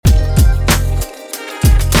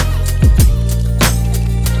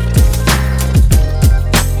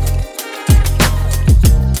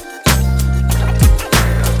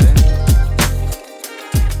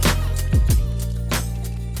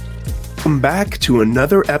welcome back to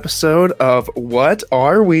another episode of What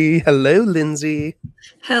Are We? Hello, Lindsay.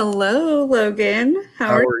 Hello, Logan.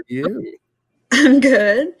 How are you? I'm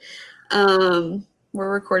good. We're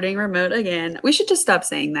recording remote again. We should just stop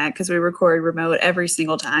saying that because we record remote every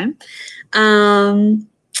single time. I'm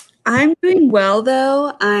doing well,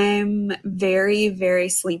 though. I'm very, very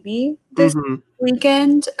sleepy this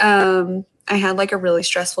weekend. I had like a really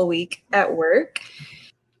stressful week at work,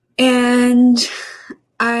 and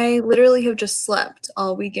I literally have just slept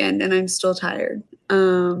all weekend, and I'm still tired.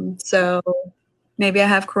 So maybe I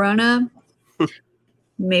have corona.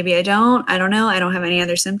 Maybe I don't. I don't know. I don't have any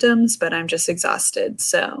other symptoms, but I'm just exhausted.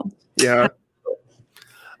 So yeah,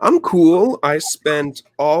 I'm cool. I spent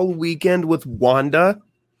all weekend with Wanda.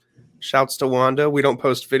 Shouts to Wanda. We don't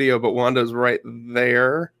post video, but Wanda's right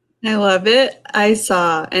there. I love it. I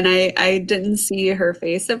saw, and I didn't see her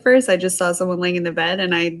face at first. I just saw someone laying in the bed,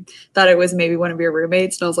 and I thought it was maybe one of your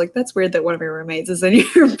roommates. And I was like, that's weird that one of your roommates is in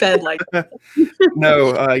your bed like that.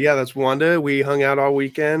 No, yeah, that's Wanda. We hung out all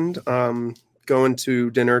weekend. Going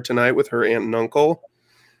to dinner tonight with her aunt and uncle.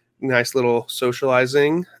 Nice little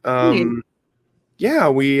socializing. Yeah,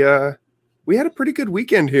 we had a pretty good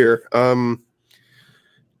weekend here. Went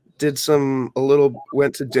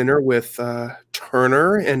to dinner with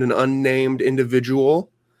Turner and an unnamed individual.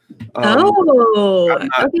 I'm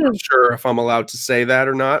not sure if I'm allowed to say that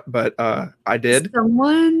or not, but I did.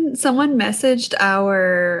 Someone messaged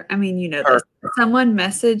this. Someone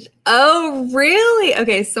messaged. Oh, really?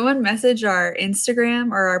 Okay. Someone messaged our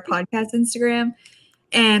Instagram or our podcast Instagram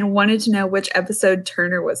and wanted to know which episode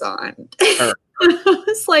Turner was on. I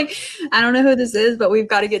was like, I don't know who this is, but we've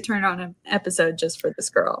got to get Turner on an episode just for this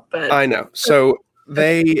girl. But I know. So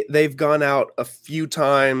they've gone out a few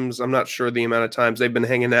times. I'm not sure the amount of times they've been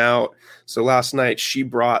hanging out. So last night she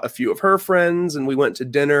brought a few of her friends and we went to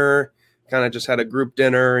dinner, kind of just had a group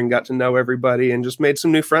dinner and got to know everybody and just made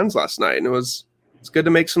some new friends last night. And it's good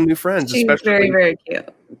to make some new friends. She's very, very cute.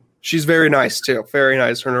 She's very nice too. Very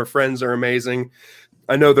nice. Her and her friends are amazing.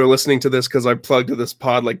 I know they're listening to this because I plugged to this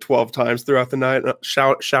pod like 12 times throughout the night.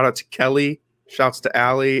 Shout out to Kelly. Shouts to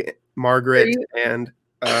Allie, Margaret, and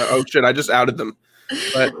I just outed them.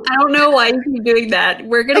 But I don't know why you keep doing that.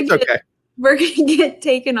 We're gonna get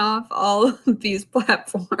taken off all of these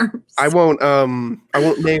platforms. I won't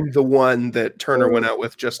name the one that Turner went out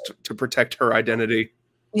with just to protect her identity.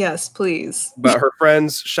 Yes, please. But her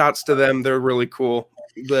friends, shouts to them. They're really cool.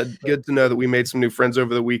 Good to know that we made some new friends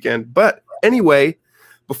over the weekend. But anyway,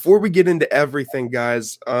 before we get into everything,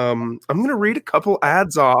 guys, I'm going to read a couple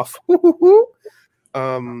ads off.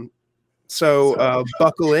 So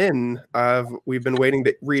buckle in. We've been waiting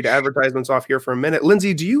to read advertisements off here for a minute.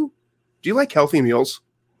 Lindsay, do you like healthy meals?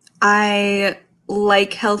 I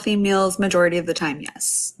like healthy meals majority of the time,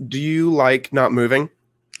 yes. Do you like not moving?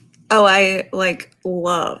 Oh, I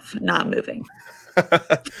love not moving.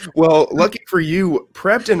 Well, lucky for you,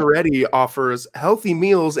 Prepped and Ready offers healthy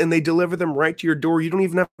meals and they deliver them right to your door. You don't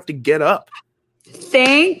even have to get up.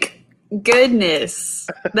 Thank goodness.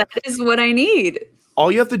 That is what I need.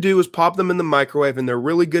 All you have to do is pop them in the microwave and they're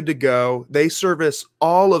really good to go. They service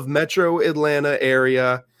all of Metro Atlanta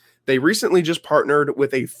area. They recently just partnered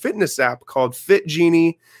with a fitness app called Fit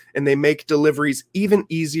Genie, and they make deliveries even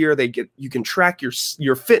easier. You can track your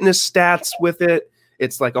fitness stats with it.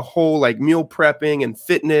 It's like a whole meal prepping and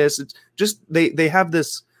fitness. It's just they have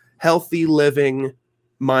this healthy living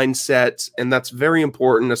mindset, and that's very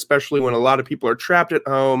important, especially when a lot of people are trapped at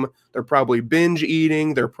home. They're probably binge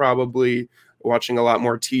eating. They're probably watching a lot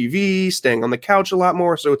more TV, staying on the couch a lot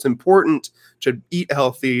more. So it's important to eat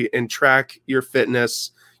healthy and track your fitness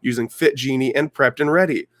using Fit Genie and Prepped and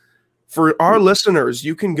Ready. For our listeners,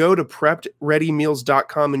 you can go to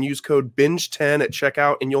preppedreadymeals.com and use code BINGE10 at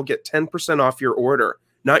checkout, and you'll get 10% off your order.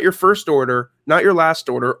 Not your first order, not your last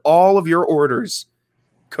order, all of your orders.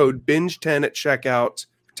 Code BINGE10 at checkout,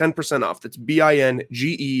 10% off. That's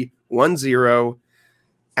BINGE10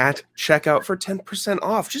 at checkout for 10%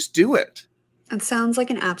 off. Just do it. It sounds like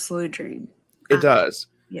an absolute dream. It does.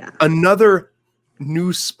 Yeah. Another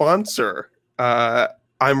new sponsor.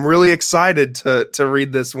 I'm really excited to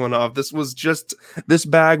read this one off. This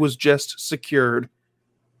bag was just secured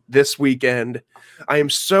this weekend. I am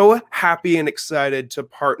so happy and excited to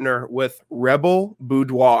partner with Rebel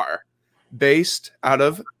Boudoir, based out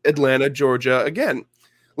of Atlanta, Georgia. Again,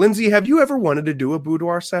 Lindsay, have you ever wanted to do a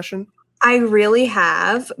boudoir session? I really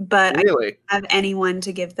have, but really? I don't have anyone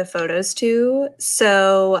to give the photos to.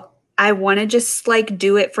 So I want to just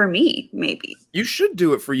do it for me, maybe. You should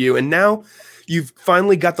do it for you. And now you've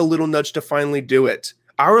finally got the little nudge to finally do it.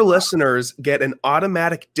 Our listeners get an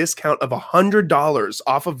automatic discount of $100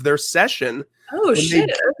 off of their session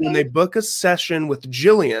when they book a session with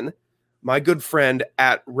Jillian, my good friend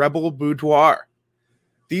at Rebel Boudoir.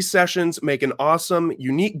 These sessions make an awesome,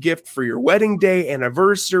 unique gift for your wedding day,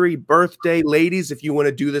 anniversary, birthday. Ladies, if you want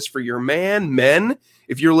to do this for your man, men,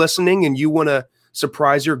 if you're listening and you want to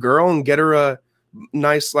surprise your girl and get her a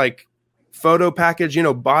nice, like, photo package, you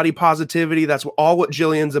know, body positivity. That's all what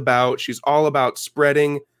Jillian's about. She's all about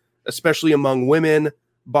spreading, especially among women,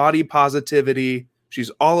 body positivity. She's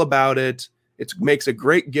all about it. It makes a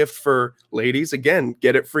great gift for ladies. Again,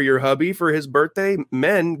 get it for your hubby for his birthday.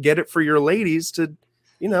 Men, get it for your ladies to,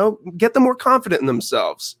 you know, get them more confident in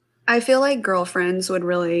themselves. I feel like girlfriends would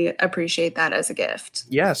really appreciate that as a gift.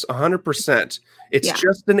 Yes, 100%. It's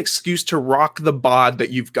just an excuse to rock the bod that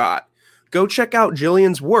you've got. Go check out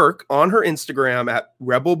Jillian's work on her Instagram at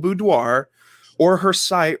Rebel Boudoir or her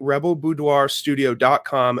site,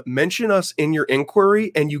 rebelboudoirstudio.com. Mention us in your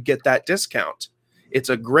inquiry and you get that discount. It's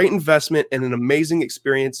a great investment and an amazing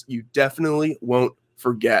experience you definitely won't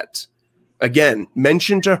forget. Again,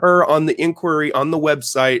 mention to her on the inquiry on the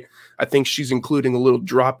website. I think she's including a little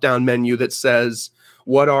drop-down menu that says,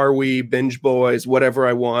 what are we, binge boys, whatever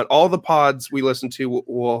I want. All the pods we listen to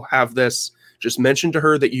will have this. Just mention to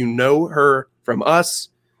her that you know her from us.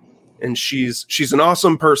 And she's an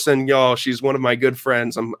awesome person, y'all. She's one of my good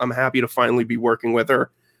friends. I'm happy to finally be working with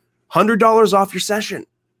her. $100 off your session.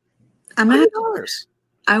 $100.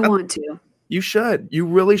 I want to. You should. You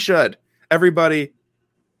really should. Everybody,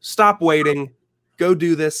 stop waiting. Go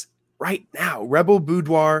do this right now.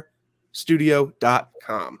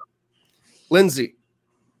 rebelboudoirstudio.com. Lindsay,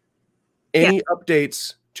 any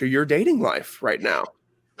updates to your dating life right now?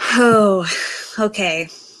 Oh, okay.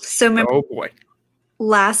 So oh boy.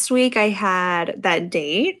 Last week I had that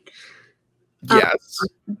date. Yes.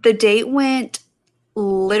 The date went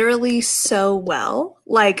literally so well.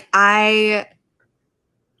 Like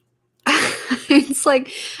it's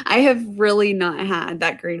like I have really not had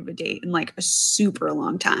that great of a date in like a super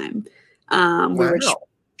long time. We were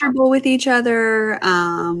comfortable with each other.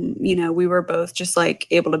 You know, we were both just like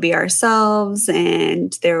able to be ourselves,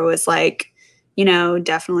 and there was like, you know,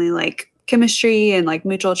 definitely like chemistry and like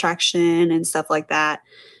mutual attraction and stuff like that.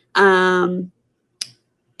 And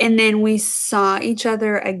then we saw each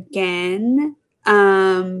other again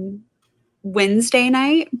Wednesday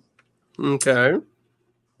night. Okay.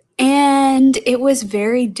 And it was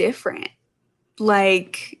very different.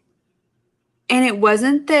 Like, and it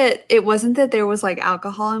wasn't that there was like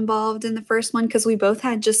alcohol involved in the first one, because we both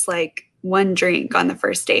had just like one drink on the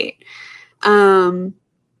first date.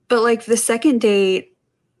 But like the second date,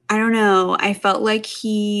 I don't know, I felt like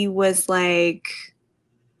he was like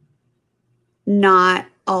not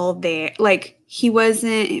all there. Like he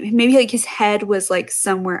wasn't, maybe like his head was like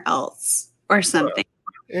somewhere else or something.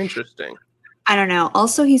 Interesting. I don't know.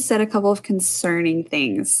 Also, he said a couple of concerning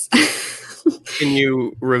things. Can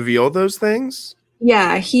you reveal those things?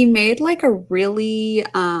 Yeah, he made like a really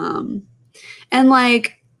and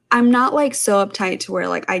like I'm not like so uptight to where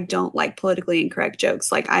like I don't like politically incorrect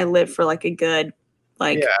jokes. Like I live for like a good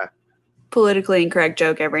politically incorrect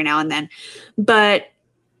joke every now and then. But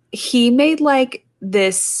he made like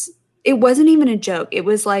this, it wasn't even a joke. It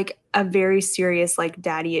was like a very serious like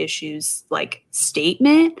daddy issues like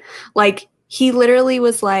statement. Like he literally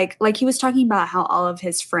was like he was talking about how all of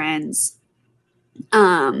his friends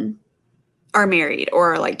are married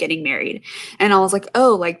or are like getting married. And I was like,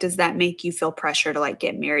 oh, like, does that make you feel pressure to like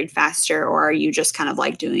get married faster? Or are you just kind of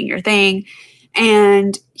like doing your thing?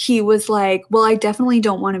 And he was like, well, I definitely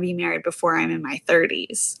don't want to be married before I'm in my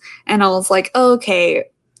 30s. And I was like, oh, okay,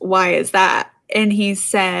 why is that? And he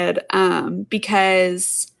said,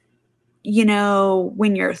 because, you know,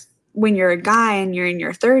 when you're a guy and you're in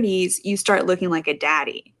your 30s, you start looking like a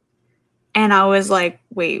daddy. And I was like,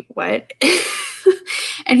 wait, what?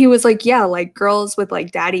 And he was like, yeah, like girls with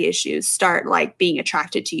like daddy issues start like being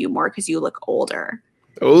attracted to you more because you look older.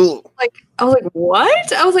 Oh, like I was like,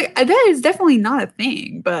 what? I was like, that is definitely not a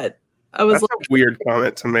thing. But I was That's like, a weird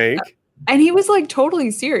comment to make. And he was like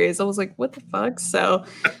totally serious. I was like, what the fuck? So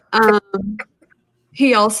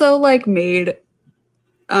he also like made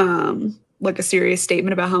like a serious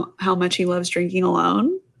statement about how much he loves drinking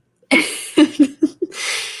alone.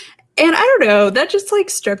 And I don't know, that just like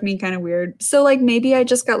struck me kind of weird. So like maybe I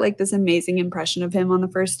just got like this amazing impression of him on the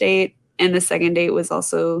first date, and the second date was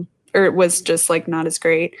just like not as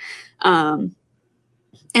great. And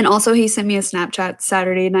also he sent me a Snapchat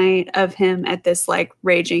Saturday night of him at this like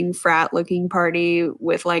raging frat looking party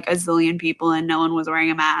with like a zillion people and no one was wearing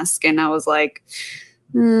a mask. And I was like,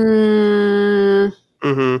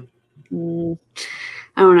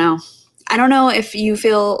 I don't know. I don't know if you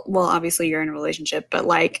feel, well, obviously you're in a relationship, but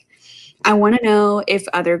like, I want to know if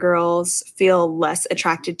other girls feel less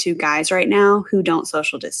attracted to guys right now who don't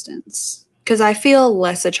social distance. Because I feel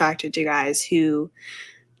less attracted to guys who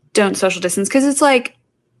don't social distance. Because it's like,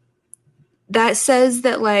 that says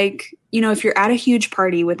that, like, you know, if you're at a huge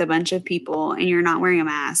party with a bunch of people and you're not wearing a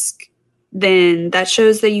mask, then that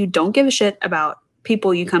shows that you don't give a shit about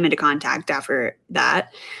people you come into contact after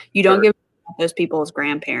that. You don't give a shit about those people's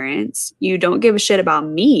grandparents. You don't give a shit about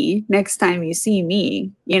me next time you see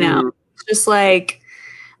me, you know? It's just like,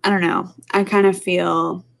 I don't know. I kind of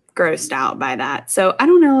feel grossed out by that. So I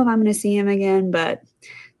don't know if I'm going to see him again, but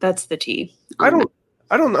that's the tea. I don't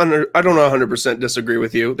 100% disagree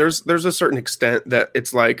with you. There's a certain extent that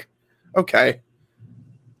it's like, okay.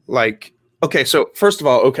 Like, okay, so first of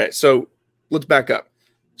all, okay, so let's back up.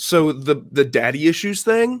 So the daddy issues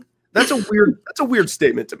thing, that's a weird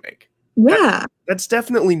statement to make. Yeah. That's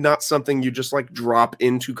definitely not something you just like drop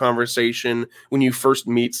into conversation when you first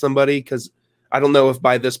meet somebody, because I don't know if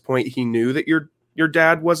by this point he knew that your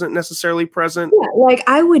dad wasn't necessarily present. Yeah, like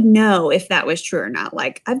I would know if that was true or not.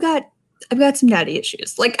 Like I've got some daddy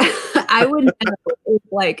issues. Like I would know if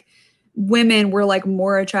like women were like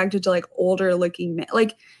more attracted to like older looking men.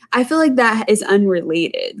 Like I feel like that is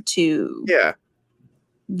unrelated to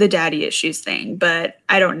the daddy issues thing, but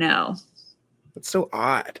I don't know. It's so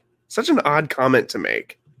odd. Such an odd comment to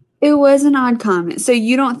make. It was an odd comment. So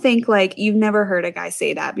you don't think, like, you've never heard a guy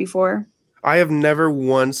say that before? I have never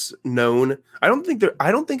once known. I don't think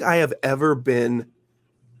I have ever been.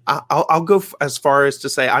 I'll go as far as to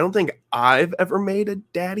say I don't think I've ever made a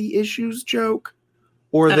daddy issues joke,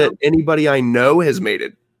 or that anybody I know has made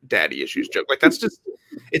a daddy issues joke. Like that's just.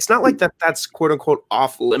 It's not like that's quote unquote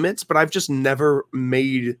off limits, but I've just never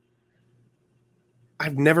made.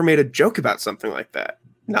 I've never made a joke about something like that.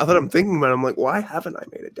 Now that I'm thinking about it, I'm like, why haven't I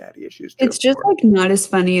made a daddy issues joke? It's just like not as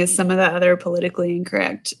funny as some of the other politically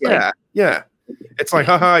incorrect. Yeah, yeah. It's like,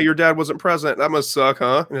 haha, your dad wasn't present. That must suck,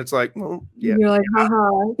 huh? And it's like, well, yeah. You're like,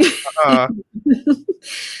 haha.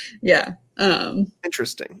 Yeah.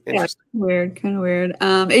 Interesting. Yeah, weird, kind of weird.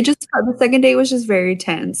 It just the second date was just very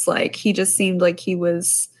tense. Like he just seemed like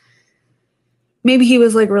maybe he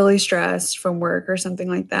was like really stressed from work or something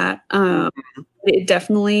like that. It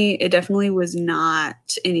definitely was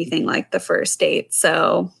not anything like the first date.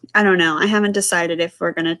 So I don't know. I haven't decided if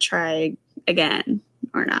we're gonna try again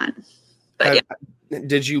or not. But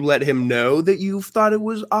did you let him know that you thought it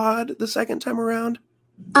was odd the second time around?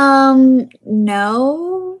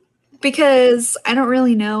 No, because I don't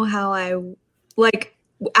really know how like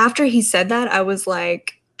after he said that, I was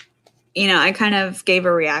like, you know, I kind of gave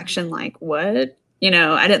a reaction like, what? You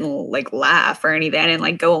know, I didn't like laugh or anything. I didn't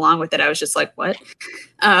like go along with it. I was just like, what?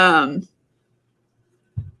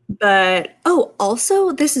 But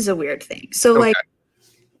also this is a weird thing. So like,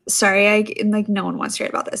 sorry, like no one wants to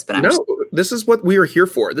hear about this, but this is what we are here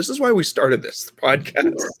for. This is why we started this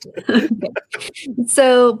podcast.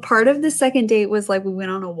 So part of the second date was like we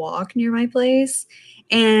went on a walk near my place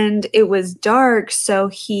and it was dark. So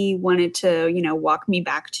he wanted to, you know, walk me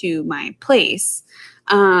back to my place.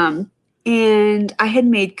 And I had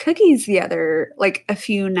made cookies like a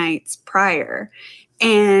few nights prior.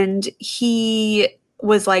 And he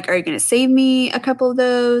was like, are you going to save me a couple of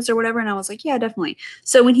those or whatever? And I was like, yeah, definitely.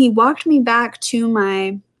 So when he walked me back to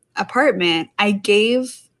my apartment, I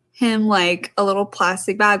gave him like a little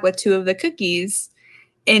plastic bag with 2 of the cookies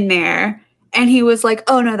in there. And he was like,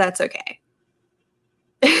 oh, no, that's okay.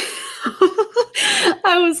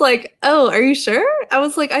 I was like, oh, are you sure? I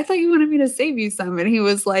was like, I thought you wanted me to save you some. And he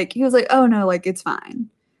was like, oh no, like it's fine.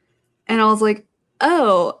 And I was like,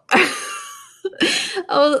 oh. I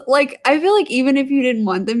was like, I feel like even if you didn't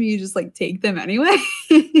want them, you just like take them anyway.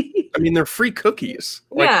 I mean, they're free cookies.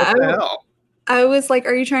 Like, yeah. What the hell? I was like,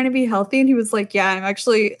 are you trying to be healthy? And he was like, yeah, I'm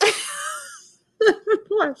actually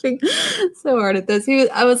laughing so hard at this.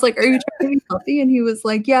 I was like, are you trying to be healthy? And he was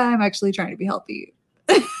like, yeah, I'm actually trying to be healthy.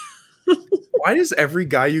 Why does every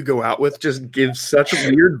guy you go out with just give such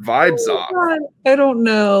weird vibes off? God. I don't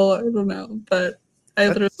know, but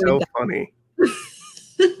That's so funny.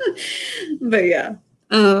 But yeah,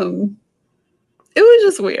 it was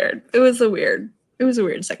just weird. It was a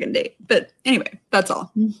weird second date. But anyway, that's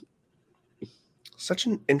all. Such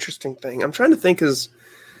an interesting thing. I'm trying to think, is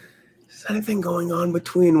anything going on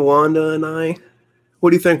between Wanda and I?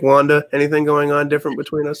 What do you think, Wanda? Anything going on different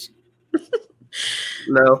between us?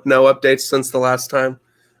 No updates since the last time.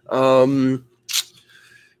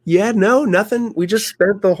 Yeah, no, nothing. We just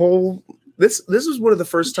spent the whole this was one of the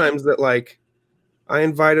first times that like I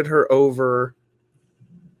invited her over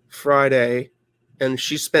Friday and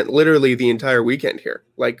she spent literally the entire weekend here.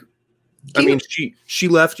 Like, Cute. I mean, she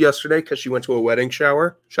left yesterday because she went to a wedding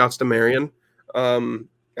shower. Shouts to Marion, and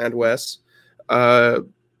Wes.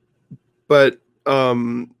 But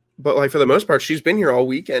like for the most part, she's been here all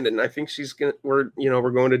weekend, and I think we're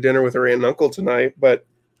going to dinner with her aunt and uncle tonight. But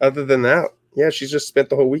other than that, yeah, she's just spent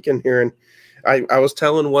the whole weekend here. And I was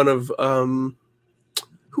telling one of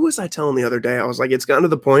who was I telling the other day? I was like, it's gotten to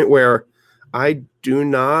the point where I do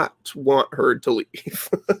not want her to leave.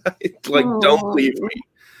 Like, Aww. don't leave me.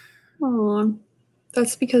 Oh,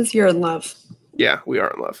 that's because you're in love. Yeah, we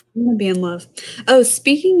are in love. I'm gonna be in love. Oh,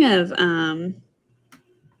 speaking of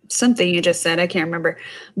something you just said, I can't remember.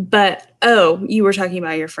 But you were talking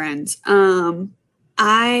about your friends. You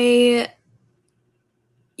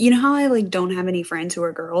know how I like don't have any friends who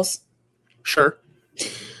are girls? Sure.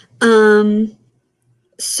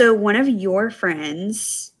 So one of your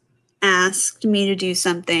friends asked me to do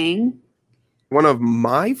something. One of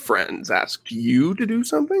my friends asked you to do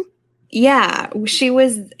something? Yeah, she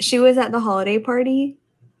was at the holiday party.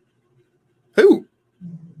 Who?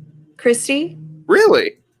 Christy?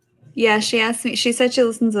 Really? Yeah, she asked me. She said she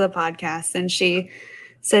listens to the podcast, and she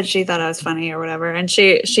said she thought I was funny or whatever, and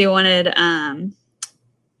she wanted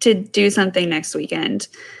to do something next weekend.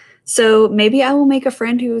 So maybe I will make a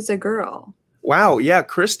friend who is a girl. Wow, yeah.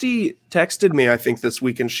 Christy texted me, I think, this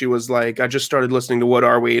week, and she was like, I just started listening to What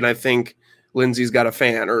Are We? And I think Lindsay's got a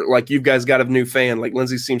fan, or like you guys got a new fan. Like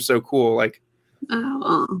Lindsay seems so cool. Like,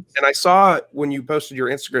 and I saw when you posted your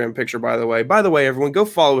Instagram picture, by the way, everyone go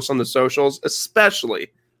follow us on the socials,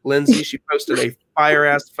 especially Lindsay. She posted a fire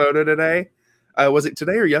ass photo today. Was it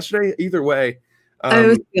today or yesterday? Either way. I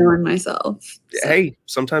was feeling myself. So. Hey,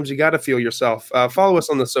 sometimes you got to feel yourself. Follow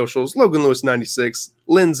us on the socials, Logan Lewis 96,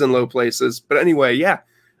 Lynn's in Low Places. But anyway, yeah,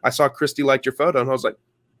 I saw Christy liked your photo, and I was like,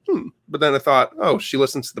 But then I thought, oh, she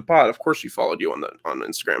listens to the pod. Of course she followed you on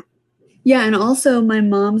Instagram. Yeah, and also my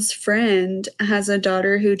mom's friend has a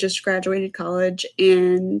daughter who just graduated college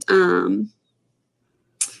and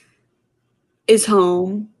is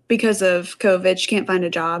home because of COVID. She can't find a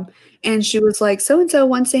job. And she was like, so-and-so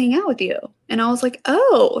wants to hang out with you. And I was like,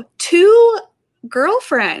 oh, two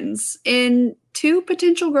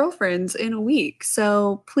potential girlfriends in a week.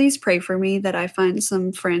 So please pray for me that I find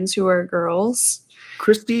some friends who are girls.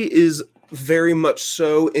 Christy is very much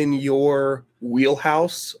so in your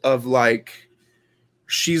wheelhouse of like,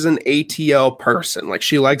 she's an ATL person. Like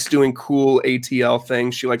she likes doing cool ATL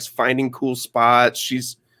things. She likes finding cool spots.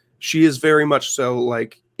 She is very much so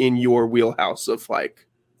like in your wheelhouse of like,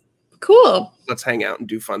 cool, let's hang out and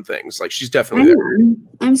do fun things. Like she's definitely there.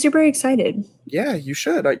 I'm super excited. Yeah, you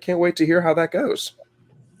should. I can't wait to hear how that goes.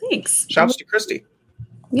 Thanks. Shouts to Christy.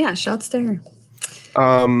 Yeah, shouts to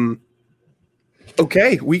her.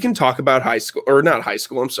 Okay, we can talk about high school, or not high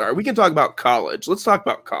school, I'm sorry. We can talk about college. Let's talk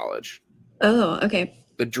about college. Oh, okay.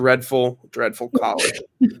 The dreadful, dreadful college.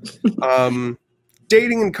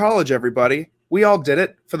 Dating in college, everybody. We all did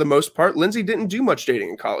it for the most part. Lindsay didn't do much dating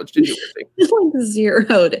in college, did you, Lindsay? Like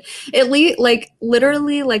zeroed. At least, like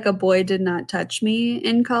literally, like a boy did not touch me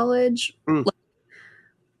in college, like,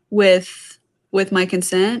 with my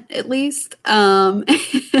consent, at least.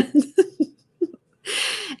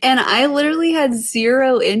 And I literally had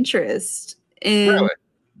zero interest in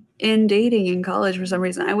dating in college for some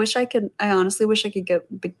reason. I honestly wish I could get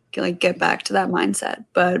back to that mindset.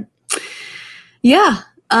 But yeah,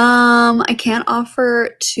 I can't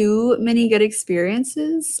offer too many good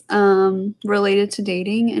experiences related to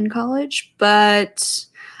dating in college, but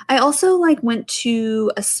I also went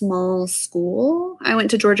to a small school. I went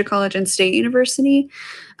to Georgia College and State University.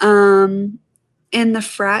 And the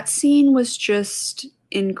frat scene was just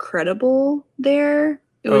incredible there.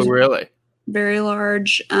 It was really? Very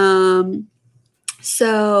large.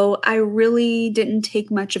 So I really didn't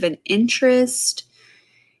take much of an interest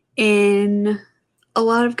in a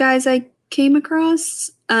lot of guys I came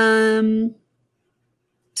across. So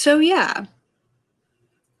yeah.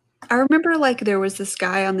 I remember there was this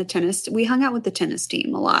guy on the tennis. We hung out with the tennis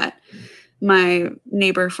team a lot. My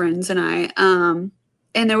neighbor friends and I.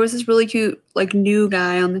 And there was this really cute, new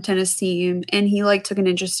guy on the tennis team, and he, took an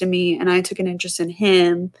interest in me, and I took an interest in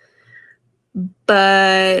him.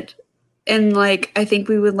 But, I think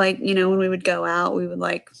we would, when we would go out, we would,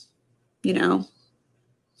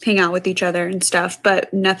 hang out with each other and stuff,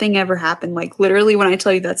 but nothing ever happened. Literally, when I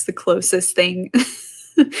tell you that's the closest thing.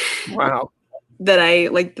 Wow.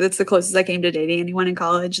 That's the closest I came to dating anyone in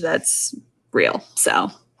college. That's real.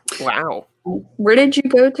 So. Wow. Where did you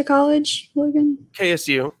go to college, Logan?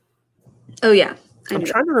 KSU. Oh, yeah. I'm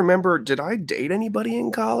trying to remember, did I date anybody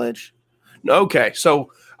in college? No. Okay,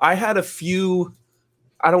 so I had a few,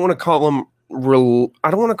 I don't want to call them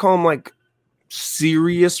I don't want to call them like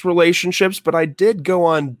serious relationships, but I did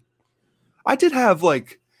have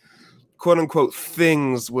like quote unquote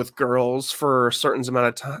things with girls for a certain amount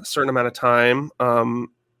of time.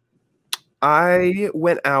 I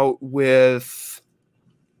went out with,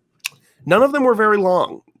 none of them were very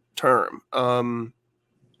long term.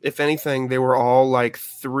 If anything, they were all like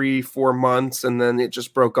 3-4 months, and then it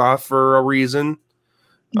just broke off for a reason.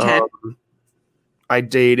 Okay. I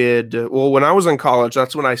dated, well, when I was in college,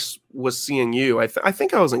 that's when I was seeing you. I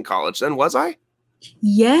think I was in college then, was I?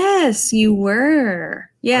 Yes, you were.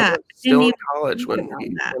 Yeah. I was still in college when we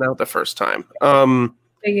went out the first time.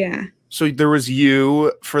 Yeah. So there was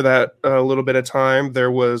you for that little bit of time. There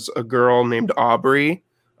was a girl named Aubrey.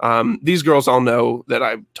 These girls all know that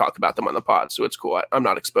I talk about them on the pod, so it's cool. I'm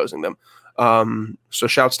not exposing them. So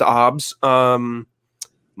shouts to Obs.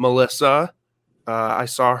 Melissa. I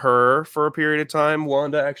saw her for a period of time.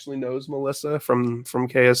 Wanda actually knows Melissa from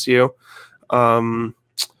KSU.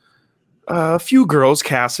 A few girls,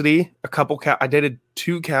 Cassidy, a couple. I dated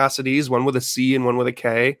 2 Cassidys, one with a C and one with a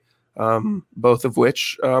K, both of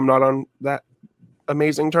which I'm not on that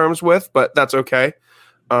amazing terms with, but that's okay.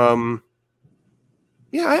 Yeah,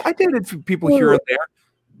 I dated people here and there.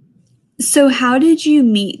 So how did you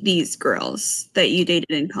meet these girls that you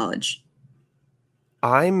dated in college?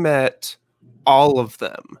 I met all of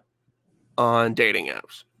them on dating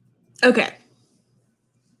apps. Okay.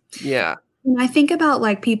 Yeah. When I think about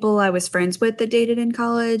like people I was friends with that dated in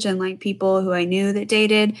college and like people who I knew that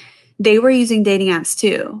dated, they were using dating apps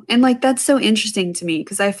too. And like that's so interesting to me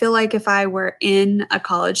because I feel like if I were in a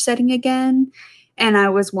college setting again and I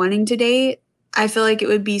was wanting to date, I feel like it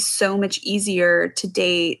would be so much easier to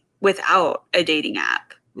date without a dating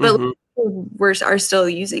app. But are still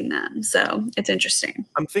using them. So it's interesting.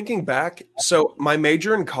 I'm thinking back. So my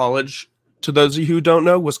major in college, to those of you who don't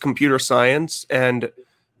know, was computer science. And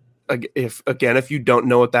if you don't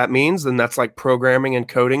know what that means, then that's like programming and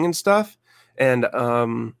coding and stuff. And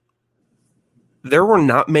there were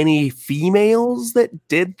not many females that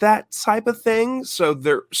did that type of thing. So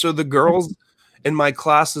the girls in my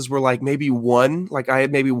classes were like maybe one, like I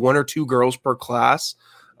had maybe 1 or 2 girls per class.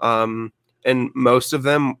 And most of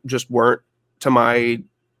them just weren't to my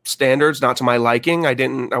standards, not to my liking. I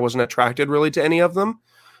wasn't attracted really to any of them,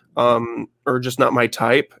 or just not my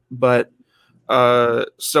type. But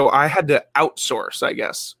so I had to outsource, I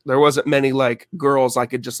guess. There wasn't many like girls I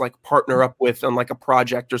could just like partner up with on like a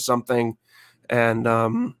project or something, and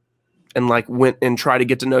like went and try to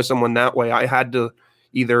get to know someone that way. I had to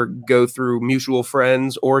either go through mutual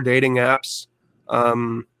friends or dating apps.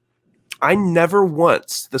 I never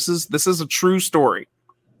once, this is a true story.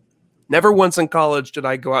 Never once in college did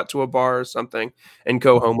I go out to a bar or something and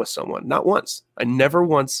go home with someone. Not once. I never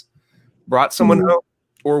once brought someone home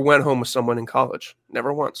or went home with someone in college.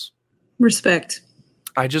 Never once. Respect.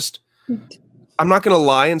 I'm not going to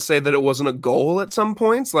lie and say that it wasn't a goal at some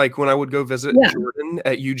points. Like when I would go visit Jordan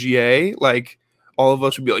at UGA, like all of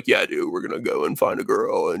us would be like, yeah, dude, we're going to go and find a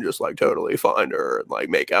girl and just like totally find her and like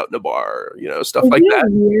make out in a bar, stuff like that.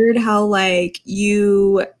 Weird how like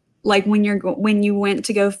you, like when you went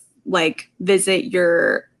to go like visit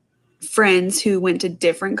your friends who went to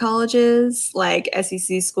different colleges, like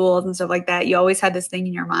SEC schools and stuff like that, you always had this thing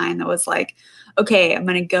in your mind that was like, okay, I'm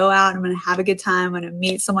going to go out, I'm going to have a good time, I'm going to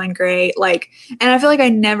meet someone great. Like, and I feel like I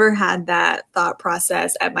never had that thought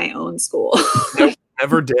process at my own school. Nope,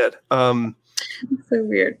 never did. So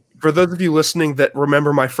weird. For those of you listening that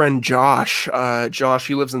remember my friend Josh,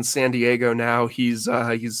 he lives in San Diego now. He's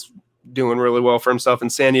doing really well for himself in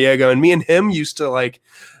San Diego. And me and him used to like,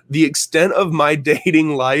 the extent of my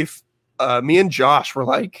dating life, me and Josh were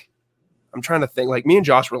like, I'm trying to think, like me and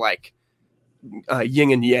Josh were like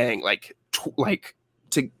yin and yang, like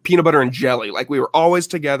to peanut butter and jelly. Like we were always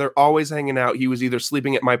together, always hanging out. He was either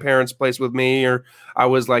sleeping at my parents' place with me, or I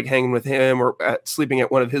was like hanging with him, or sleeping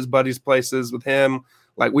at one of his buddies' places with him.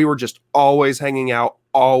 Like we were just always hanging out,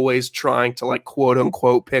 always trying to like quote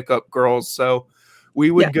unquote pick up girls. So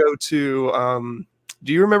we would go to,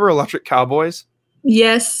 do you remember Electric Cowboys?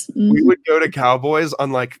 Yes. Mm-hmm. We would go to Cowboys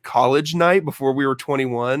on like college night before we were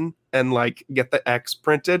 21 and like get the X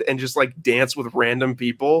printed and just like dance with random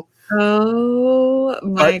people. Oh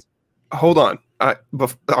my. But, hold on. I'm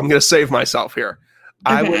going to save myself here.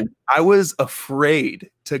 Okay. I was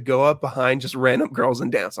afraid to go up behind just random girls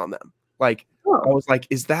and dance on them. Like, I was like,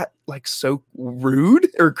 is that like so rude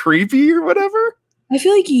or creepy or whatever? I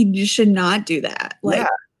feel like you just should not do that. Like, yeah,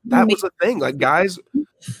 that was the thing. Like guys,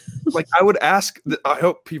 like I would ask, I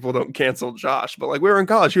hope people don't cancel Josh, but like we were in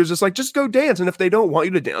college. He was just like, just go dance. And if they don't want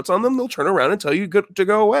you to dance on them, they'll turn around and tell you to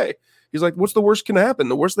go away. He's like, what's the worst can happen?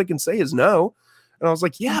 The worst they can say is no. And I was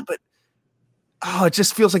like, yeah, but it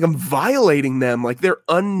just feels like I'm violating them. Like they're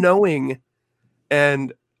unknowing.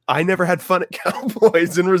 And I never had fun at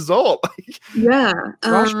Cowboys in result. Yeah.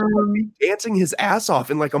 Josh would be dancing his ass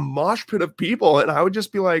off in like a mosh pit of people. And I would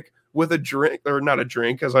just be like with a drink, or not a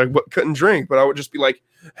drink because I couldn't drink, but I would just be like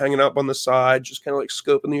hanging up on the side, just kind of like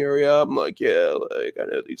scoping the area. I'm like, yeah, like I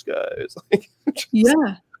know these guys. Like,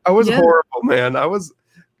 yeah. I was horrible, man. I was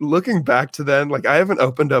looking back to then, like I haven't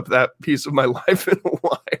opened up that piece of my life in a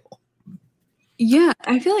while. Yeah.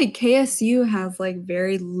 I feel like KSU has like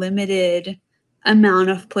very limited amount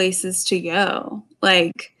of places to go.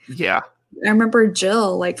 Like, yeah, I remember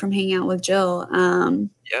Jill, like from hanging out with Jill.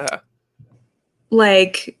 Yeah.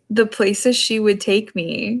 Like the places she would take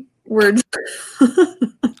me were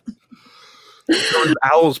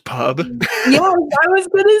Owl's Pub. Yes, I was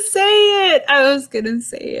gonna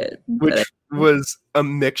say it. Which was a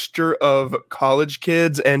mixture of college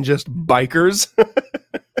kids and just bikers.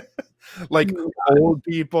 Like old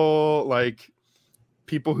people, like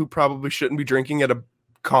people who probably shouldn't be drinking at a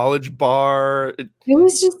college bar. It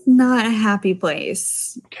was just not a happy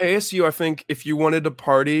place. KSU, I think if you wanted to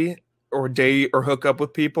party or date or hook up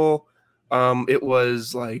with people, it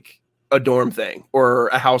was like a dorm thing or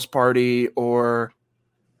a house party, or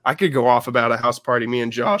I could go off about a house party me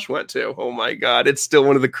and Josh went to. Oh my God. It's still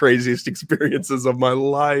one of the craziest experiences of my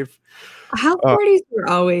life. House parties were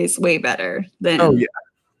always way better than. Oh yeah.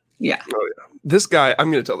 Yeah. Oh yeah. This guy,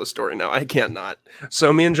 I'm going to tell the story now. I can't not.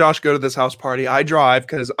 So me and Josh go to this house party. I drive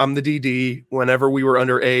because I'm the DD. Whenever we were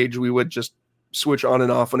underage, we would just switch on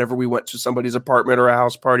and off whenever we went to somebody's apartment or a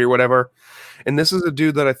house party or whatever. And this is a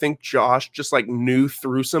dude that I think Josh just like knew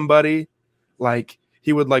through somebody. Like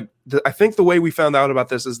he would like, I think the way we found out about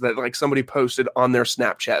this is that like somebody posted on their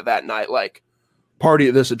Snapchat that night, like party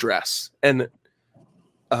at this address. And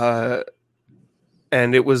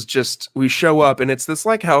it was just, we show up and it's this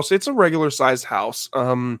like house. It's a regular sized house.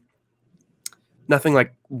 Nothing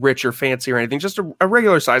like rich or fancy or anything, just a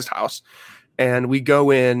regular sized house. And we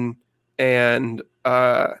go in and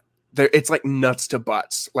it's like nuts to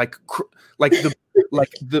butts. The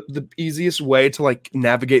easiest way to like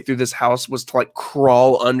navigate through this house was to like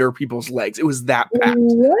crawl under people's legs. It was that packed.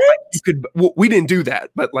 Like, we didn't do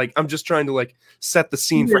that, but like, I'm just trying to like set the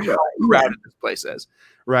scene for how crowded this place is.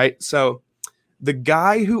 Right. So the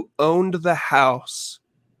guy who owned the house,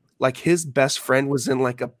 like his best friend was in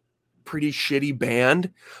like a pretty shitty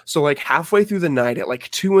band. So like halfway through the night at like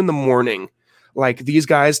 2 a.m, like these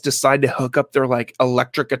guys decide to hook up their like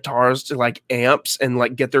electric guitars to like amps and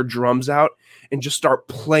like get their drums out and just start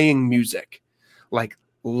playing music like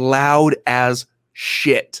loud as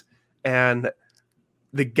shit. And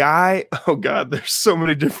the guy, oh God, there's so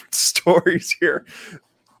many different stories here.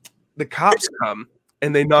 The cops come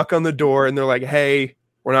and they knock on the door and they're like, hey,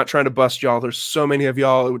 we're not trying to bust y'all. There's so many of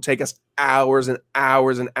y'all. It would take us hours and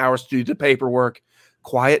hours and hours to do the paperwork.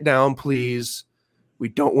 Quiet down, please. We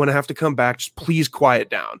don't want to have to come back. Just please quiet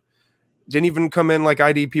down. Didn't even come in like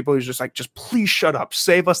ID people. He's just like, just please shut up.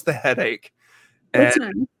 Save us the headache.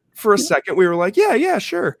 And for a second, we were like, yeah,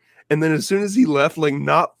 sure. And then as soon as he left, like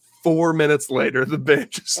not 4 minutes later, the band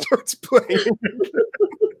just starts playing.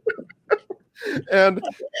 and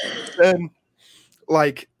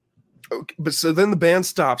like, okay, but so then the band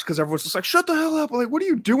stops because everyone's just like, shut the hell up. I'm like, what are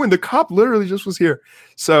you doing? The cop literally just was here.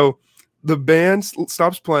 So the band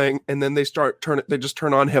stops playing and then they just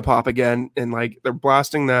turn on hip hop again. And like, they're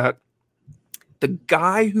blasting that. The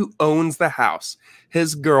guy who owns the house,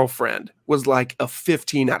 his girlfriend was like a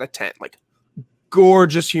 15 out of 10, like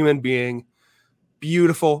gorgeous human being,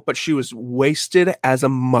 beautiful, but she was wasted as a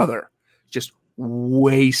mother, just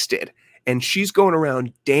wasted. And she's going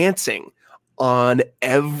around dancing on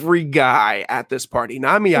every guy at this party.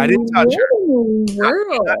 Not me. I didn't touch her. I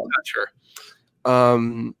did not touch her.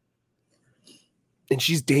 And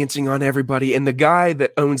she's dancing on everybody. And the guy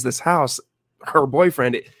that owns this house, her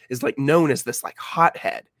boyfriend, is like known as this like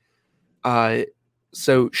hothead.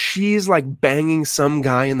 So she's like banging some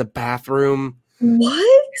guy in the bathroom.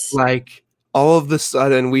 What? Like all of the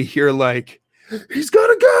sudden we hear like, he's got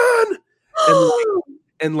a gun.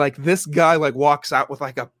 and like this guy like walks out with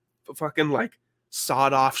like a fucking like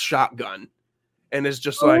sawed off shotgun and is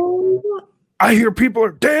just like, I hear people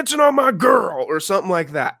are dancing on my girl or something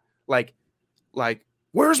like that. Like,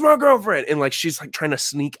 where's my girlfriend? And like, she's like trying to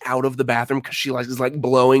sneak out of the bathroom because she like is like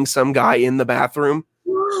blowing some guy in the bathroom.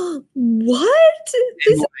 What?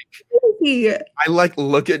 This is crazy. I like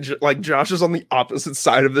look at like Josh is on the opposite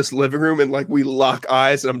side of this living room and like we lock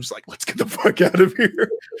eyes and I'm just like, let's get the fuck out of here.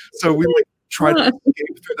 So we like tried to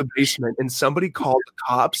escape through the basement, and somebody called the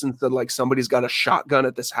cops and said like somebody's got a shotgun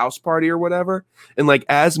at this house party or whatever. And like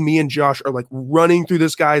as me and Josh are like running through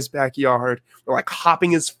this guy's backyard, we're like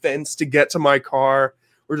hopping his fence to get to my car.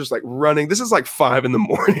 We're just like running. This is like 5 a.m.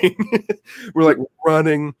 We're like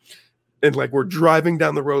running and like we're driving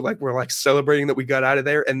down the road, like we're like celebrating that we got out of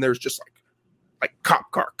there. And there's just like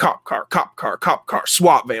cop car, cop car, cop car, cop car,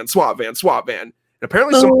 SWAT van, SWAT van, SWAT van. And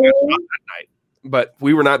apparently someone got shot that night. But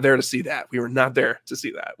we were not there to see that. We were not there to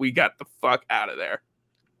see that. We got the fuck out of there.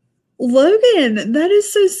 Logan, that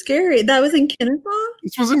is so scary. That was in Kennesaw?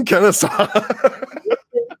 This was in Kennesaw.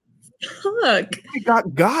 Fuck. He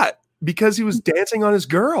got because he was dancing on his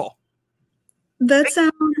girl. That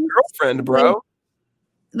sounds girlfriend, bro.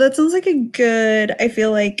 That sounds like a good, I feel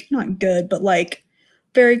like not good, but like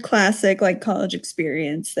very classic like college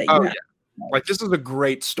experience that you have. Yeah. Like this is a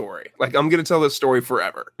great story. Like I'm gonna tell this story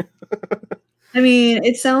forever. I mean,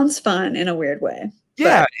 it sounds fun in a weird way.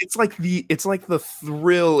 Yeah, it's like the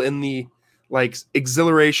thrill and the like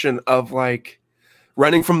exhilaration of like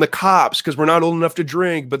running from the cops because we're not old enough to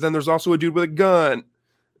drink, but then there's also a dude with a gun.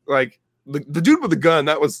 Like the dude with the gun,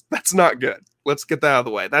 that's not good. Let's get that out of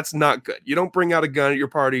the way. That's not good. You don't bring out a gun at your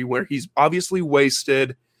party where he's obviously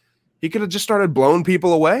wasted. He could have just started blowing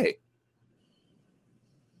people away.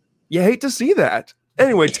 You hate to see that.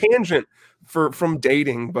 Anyway, tangent from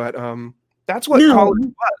dating, but that's what college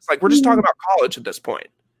was. Like, we're just talking about college at this point.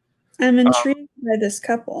 I'm intrigued by this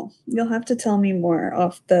couple. You'll have to tell me more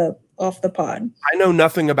off the pod. I know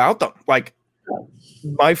nothing about them. Like,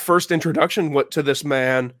 my first introduction to this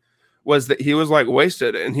man was that he was like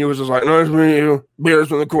wasted, and he was just like, "Nice to meet you."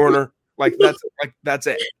 Beers in the corner. Like that's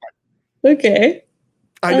it. Okay.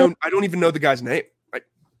 I don't even know the guy's name. Like,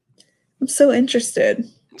 I'm so interested.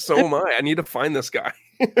 So am I. I need to find this guy.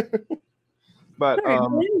 But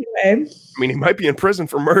anyway, I mean, he might be in prison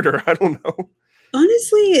for murder. I don't know.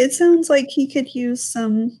 Honestly, it sounds like he could use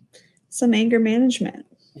some anger management.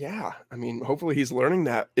 Yeah, I mean, hopefully he's learning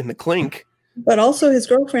that in the clink. But also, his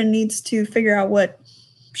girlfriend needs to figure out what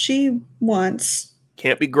she wants.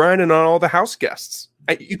 Can't be grinding on all the house guests.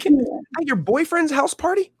 You can at your boyfriend's house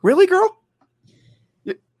party? Really, girl?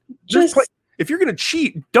 If you're gonna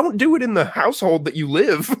cheat, don't do it in the household that you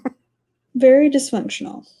live. Very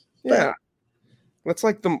dysfunctional. Yeah. That's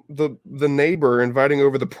like the neighbor inviting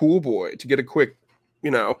over the pool boy to get a quick,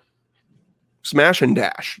 smash and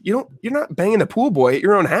dash. You're not banging a pool boy at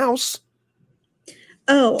your own house.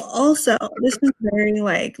 Oh, also, this is very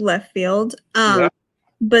like left field.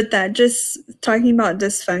 But that just talking about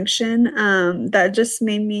dysfunction, that just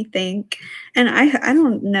made me think, and I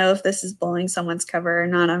don't know if this is blowing someone's cover or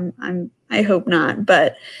not. I hope not.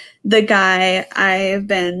 But the guy I've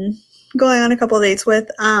been going on a couple of dates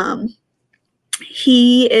with,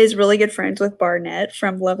 he is really good friends with Barnett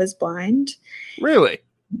from Love Is Blind. Really?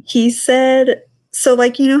 He said, so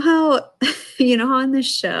like, you know how in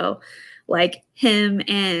this show, like him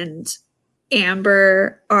and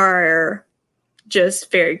Amber are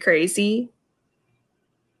just very crazy.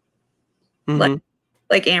 Mm-hmm.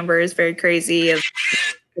 Like Amber is very crazy. It's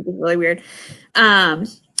really weird.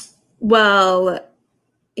 Well,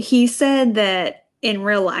 he said that in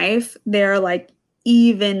real life, they're like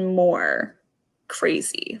even more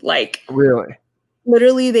crazy. Like, really?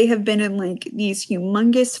 Literally, they have been in like these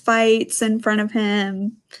humongous fights in front of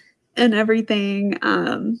him and everything.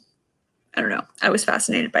 I don't know. I was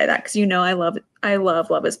fascinated by that because I love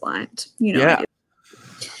Love Is Blind. Yeah.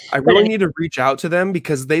 I really need to reach out to them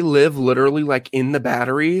because they live literally like in the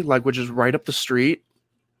Battery, like which is right up the street.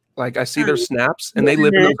 Like I see their snaps, and they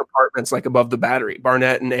live in those apartments like above the Battery.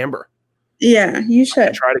 Barnett and Amber. Yeah, you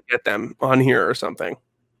should try to get them on here or something.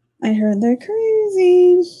 I heard they're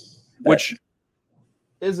crazy, which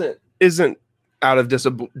isn't out of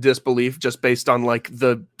disbelief just based on like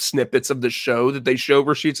the snippets of the show that they show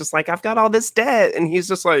where she's just like, I've got all this debt, and he's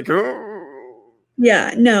just like, oh.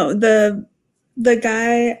 Yeah, no, the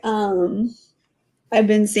guy I've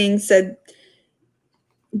been seeing said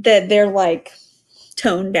that they're like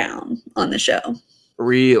toned down on the show.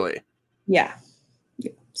 Really? Yeah.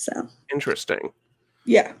 So interesting.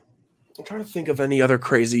 Yeah. I'm trying to think of any other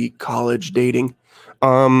crazy college dating.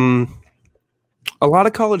 A lot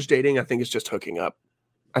of college dating, I think, is just hooking up.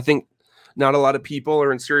 I think not a lot of people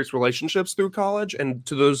are in serious relationships through college. And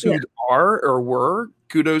to those who are or were,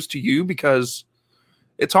 kudos to you because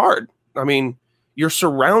it's hard. I mean, you're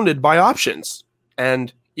surrounded by options.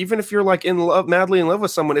 And even if you're like madly in love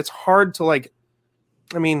with someone, it's hard to like,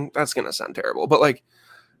 I mean, that's going to sound terrible, but like,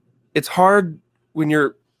 it's hard when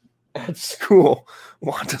you're at school.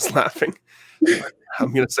 Wanda's laughing.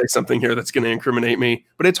 I'm going to say something here that's going to incriminate me,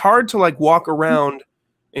 but it's hard to like walk around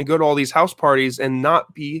and go to all these house parties and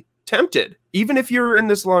not be tempted, even if you're in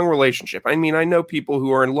this long relationship. I mean, I know people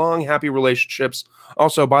who are in long, happy relationships.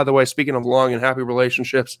 Also, by the way, speaking of long and happy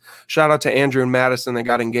relationships, shout out to Andrew and Madison that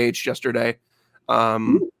got engaged yesterday.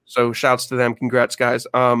 So shouts to them. Congrats, guys.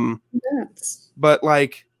 But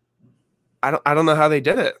like, I don't know how they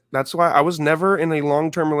did it. That's why I was never in a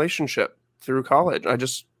long-term relationship through college. Not to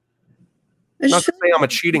say I'm a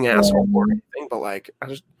cheating asshole or anything, but like,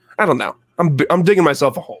 I don't know. I'm digging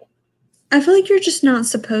myself a hole. I feel like you're just not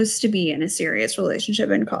supposed to be in a serious relationship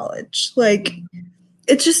in college. Like,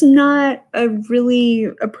 it's just not a really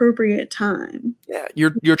appropriate time. Yeah,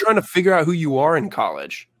 you're trying to figure out who you are in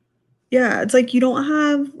college. Yeah, it's like you don't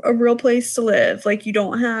have a real place to live. Like, you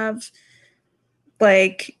don't have,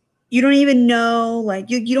 like, you don't even know, like,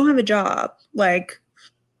 you don't have a job. Like,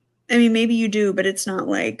 I mean, maybe you do, but it's not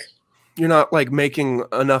like... You're not, like, making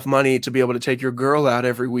enough money to be able to take your girl out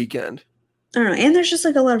every weekend. I don't know. And there's just,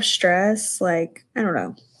 like, a lot of stress. Like, I don't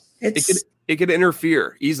know. It could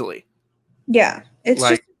interfere easily. Yeah. It's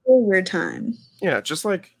like, just a really weird time. Yeah, just,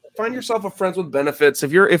 like, find yourself a friends with benefits.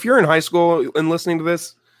 If you're in high school and listening to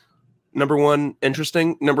this, number one,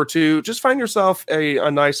 interesting. Number two, just find yourself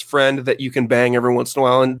a nice friend that you can bang every once in a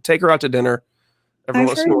while and take her out to dinner every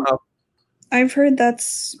once in a while. I've heard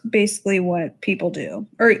that's basically what people do.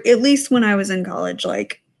 Or at least when I was in college,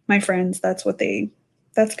 like, my friends, that's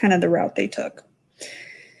kind of the route they took.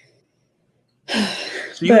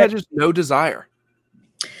 So you had just no desire.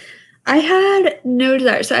 I had no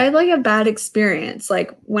desire. So I had like a bad experience,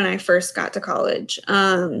 like when I first got to college.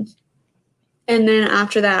 And then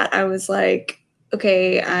after that, I was like,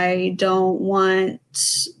 okay, I don't want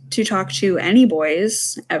to talk to any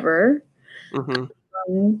boys ever.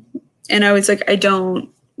 Mm-hmm. And I was like, I don't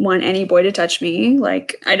want any boy to touch me.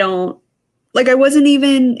 Like, it wasn't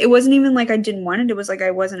even like I didn't want it. It was like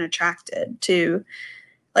I wasn't attracted to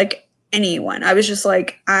like anyone. I was just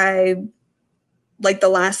like, the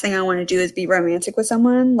last thing I want to do is be romantic with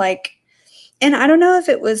someone. Like, and I don't know if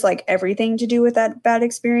it was like everything to do with that bad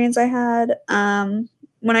experience I had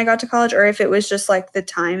when I got to college, or if it was just like the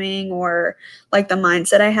timing or like the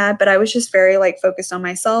mindset I had. But I was just very like focused on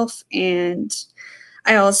myself. And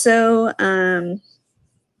I also, I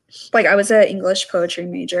was an English poetry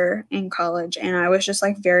major in college, and I was just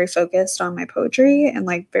like very focused on my poetry and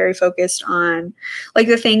like very focused on like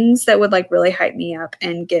the things that would like really hype me up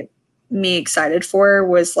and get me excited for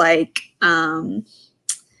was like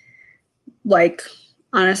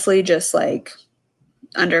honestly just like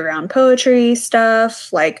underground poetry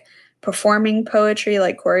stuff, like performing poetry,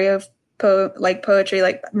 like poetry.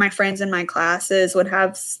 Like my friends in my classes would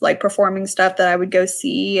have like performing stuff that I would go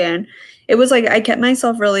see, and it was like I kept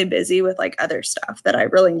myself really busy with like other stuff that I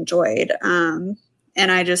really enjoyed. And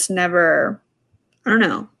I just never, I don't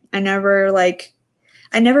know, I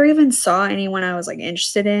never even saw anyone I was like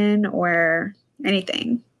interested in or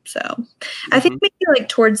anything. So I think maybe like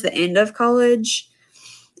towards the end of college,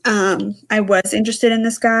 I was interested in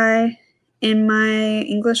this guy in my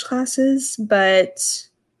English classes, but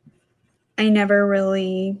I never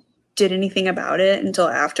really did anything about it until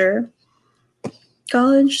after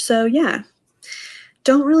college. So yeah,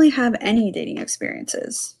 don't really have any dating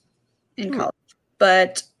experiences in college,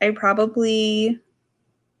 but I probably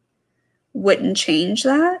wouldn't change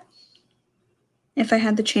that if I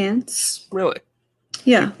had the chance. Really?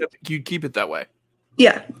 Yeah. You'd keep it that way?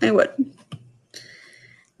 Yeah, I would.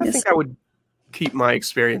 I think I would keep my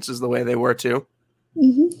experiences the way they were too.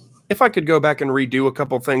 Mm-hmm. If I could go back and redo a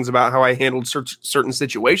couple things about how I handled certain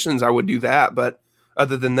situations, I would do that. But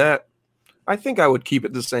other than that, I think I would keep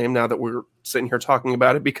it the same now that we're sitting here talking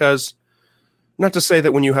about it, because not to say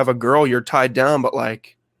that when you have a girl, you're tied down, but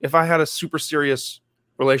like if I had a super serious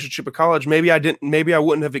relationship at college, maybe I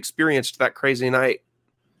wouldn't have experienced that crazy night.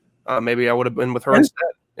 Maybe I would have been with her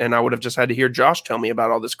instead, and I would have just had to hear Josh tell me about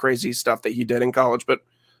all this crazy stuff that he did in college. But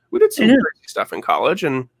we did some crazy stuff in college,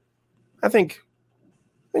 and I think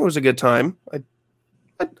it was a good time.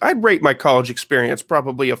 I'd rate my college experience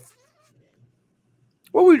probably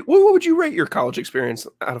what would you rate your college experience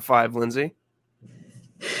out of 5, Lindsay?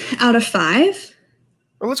 Out of 5?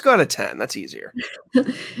 Well, let's go out of 10. That's easier.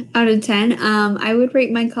 Out of 10, I would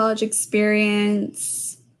rate my college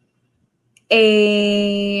experience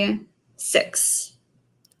a 6.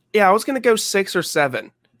 Yeah, I was gonna go 6 or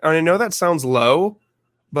 7. I know that sounds low,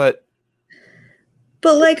 but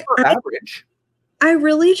like average. I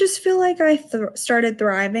really just feel like I started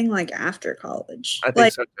thriving like after college. I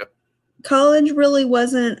think so too. College really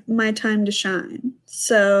wasn't my time to shine.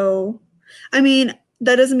 So, I mean,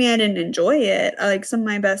 that doesn't mean I didn't enjoy it. Like some of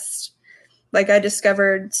my best, like I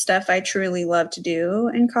discovered stuff I truly love to do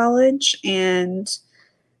in college, and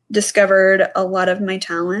discovered a lot of my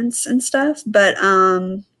talents and stuff. But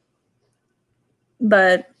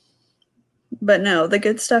no, the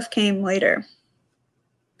good stuff came later.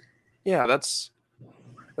 Yeah, that's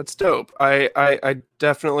dope. I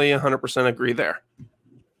definitely 100% agree there.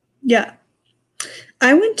 Yeah.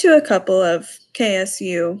 I went to a couple of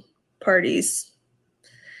KSU parties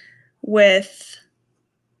with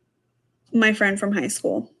my friend from high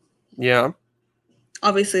school. Yeah.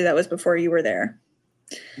 Obviously, that was before you were there.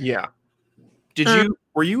 Yeah.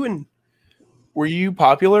 Were you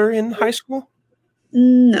popular in high school?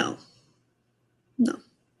 No.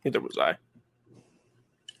 Neither was I.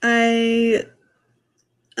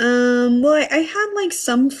 Well, I had like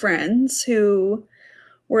some friends who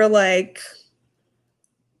were like,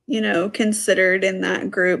 considered in that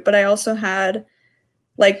group, but I also had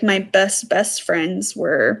like my best friends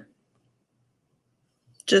were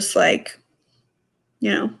just like,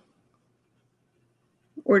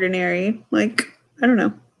 ordinary. Like, I don't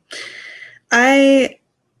know.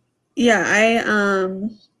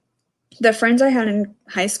 The friends I had in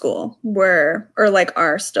high school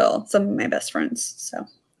are still some of my best friends. So.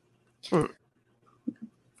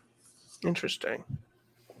 Interesting.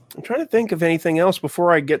 I'm trying to think of anything else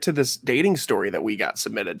before I get to this dating story that we got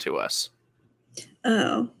submitted to us.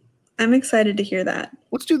 Oh, I'm excited to hear that.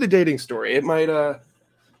 Let's do the dating story. It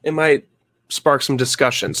might spark some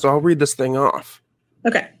discussion. So I'll read this thing off.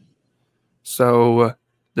 Okay. So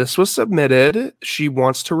this was submitted. She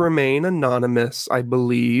wants to remain anonymous, I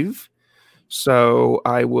believe. So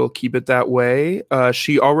I will keep it that way.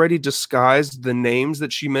 She already disguised the names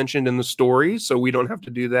that she mentioned in the story, so we don't have to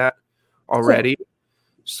do that already. Cool.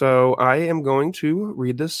 So I am going to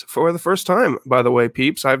read this for the first time, by the way,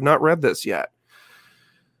 peeps. I have not read this yet.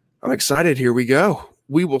 I'm excited. Here we go.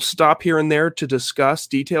 We will stop here and there to discuss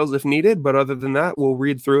details if needed, but other than that, we'll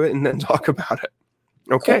read through it and then talk about it.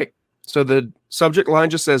 Okay. Cool. So the subject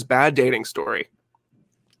line just says bad dating story.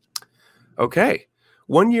 Okay.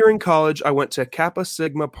 1 year in college, I went to Kappa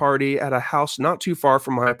Sigma party at a house not too far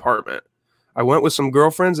from my apartment. I went with some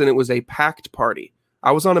girlfriends and it was a packed party.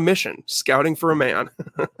 I was on a mission, scouting for a man.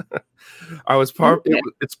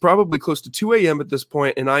 It's probably close to 2 a.m. at this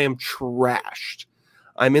point, and I am trashed.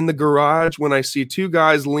 I'm in the garage when I see two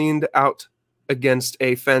guys leaned out against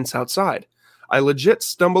a fence outside. I legit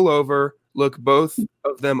stumble over, look both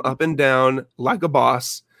of them up and down like a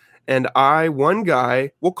boss, and one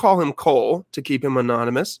guy, we'll call him Cole to keep him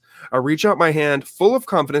anonymous. I reach out my hand full of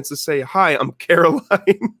confidence to say, "Hi, I'm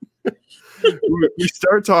Caroline." We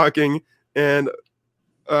start talking,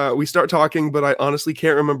 but I honestly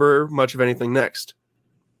can't remember much of anything next.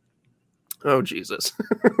 Oh, Jesus.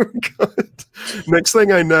 God. Next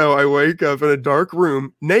thing I know, I wake up in a dark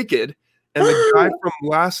room, naked, and the guy from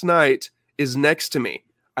last night is next to me.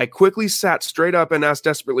 I quickly sat straight up and asked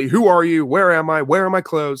desperately, "Who are you? Where am I? Where are my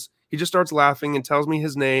clothes?" He just starts laughing and tells me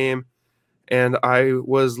his name. And I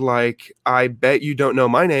was like, "I bet you don't know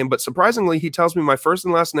my name." But surprisingly, he tells me my first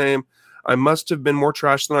and last name. I must have been more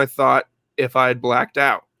trash than I thought if I had blacked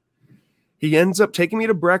out. He ends up taking me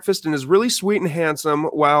to breakfast and is really sweet and handsome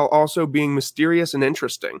while also being mysterious and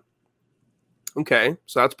interesting. Okay,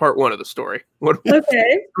 so that's part one of the story. What do we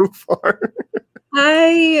think so far?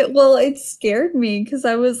 It scared me because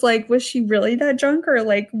I was like, was she really that drunk, or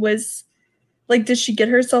did she get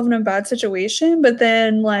herself in a bad situation? But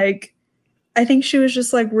then I think she was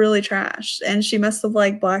just really trashed, and she must have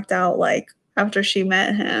blacked out after she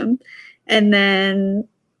met him. And then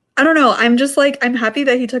I don't know. I'm just I'm happy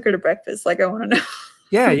that he took her to breakfast. I want to know.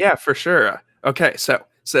 Yeah, for sure. Okay, so it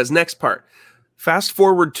says next part. Fast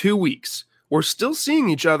forward 2 weeks. We're still seeing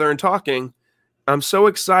each other and talking. I'm so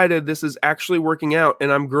excited this is actually working out,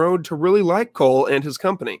 and I'm grown to really like Cole and his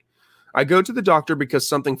company. I go to the doctor because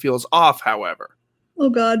something feels off, however. Oh,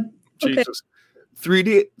 God. Jesus.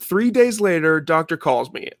 Okay. 3 days later, doctor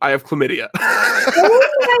calls me. I have chlamydia.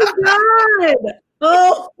 Oh, my God.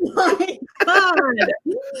 Oh, my God.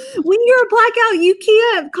 When you're a blackout, you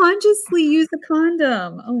can't consciously use a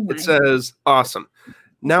condom. Oh, my It says, awesome.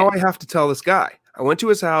 Now I have to tell this guy. I went to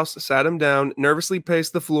his house, sat him down, nervously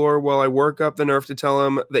paced the floor while I work up the nerve to tell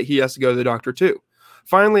him that he has to go to the doctor too.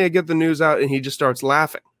 Finally, I get the news out and he just starts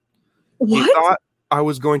laughing. What? He thought I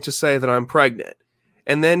was going to say that I'm pregnant.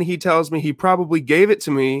 And then he tells me he probably gave it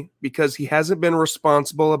to me because he hasn't been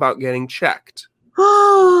responsible about getting checked.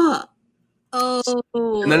 Oh.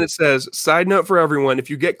 And then it says, side note for everyone, if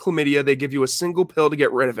you get chlamydia, they give you a single pill to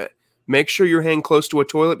get rid of it. Make sure you're hanging close to a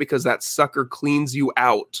toilet because that sucker cleans you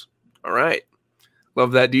out. All right.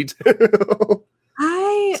 Love that detail.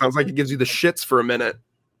 Sounds like it gives you the shits for a minute.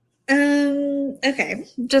 Okay.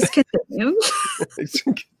 Just continue.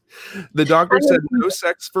 The doctor said no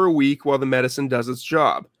sex for a week while the medicine does its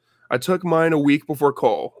job. I took mine a week before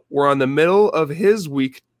Cole. We're on the middle of his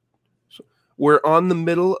week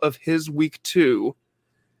 2,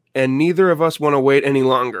 and neither of us want to wait any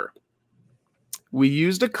longer. We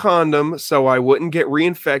used a condom so I wouldn't get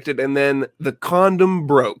reinfected, and then the condom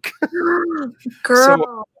broke.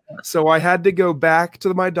 Girl. So I had to go back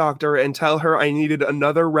to my doctor and tell her I needed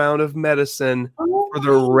another round of medicine for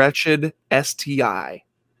the wretched STI.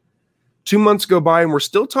 2 months go by and we're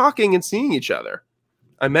still talking and seeing each other.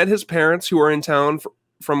 I met his parents who are in town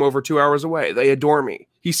from over 2 hours away. They adore me.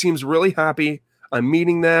 He seems really happy I'm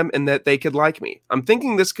meeting them and that they could like me. I'm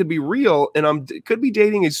thinking this could be real and could be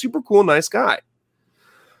dating a super cool, nice guy.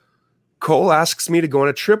 Cole asks me to go on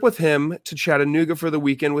a trip with him to Chattanooga for the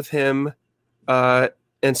weekend with him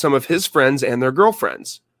and some of his friends and their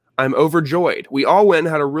girlfriends. I'm overjoyed. We all went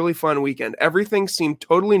and had a really fun weekend. Everything seemed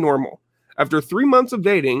totally normal. After 3 months of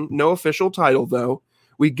dating, no official title though,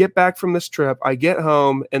 we get back from this trip. I get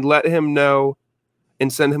home and let him know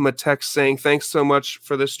and send him a text saying, thanks so much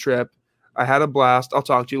for this trip. I had a blast. I'll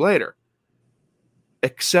talk to you later.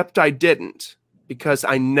 Except I didn't, because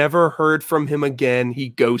I never heard from him again. He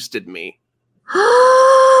ghosted me.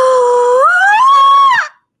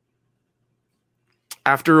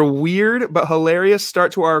 After a weird but hilarious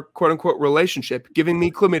start to our quote-unquote relationship, giving me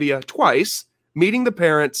chlamydia twice, meeting the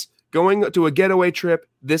parents, going to a getaway trip,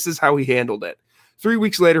 this is how he handled it. 3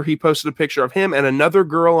 weeks later, he posted a picture of him and another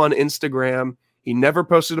girl on Instagram. He never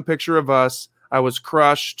posted a picture of us. I was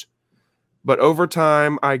crushed. But over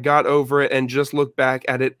time, I got over it and just looked back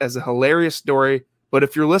at it as a hilarious story. But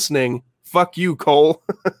if you're listening, fuck you, Cole.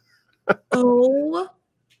 Oh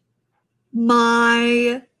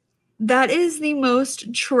my, that is the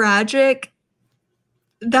most tragic,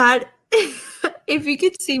 that if you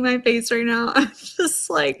could see my face right now, I'm just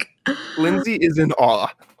like. Lindsay is in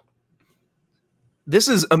awe. This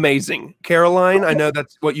is amazing. Caroline, I know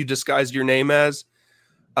that's what you disguised your name as.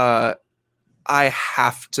 I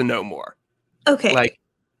have to know more. Okay. Like,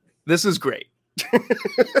 this is great.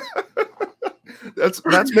 That's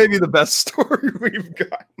maybe the best story we've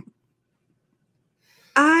got.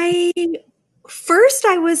 I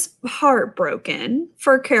was heartbroken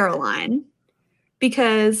for Caroline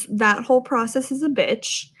because that whole process is a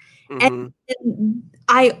bitch. Mm-hmm. And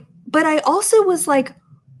I also was like,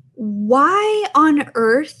 why on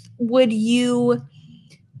earth would you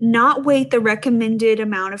not wait the recommended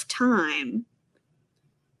amount of time?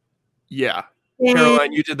 Yeah. And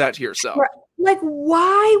Caroline, you did that to yourself. Like,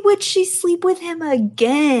 why would she sleep with him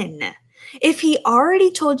again? If he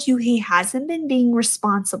already told you he hasn't been being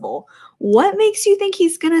responsible, what makes you think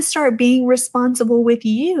he's going to start being responsible with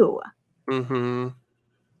you? Mm-hmm.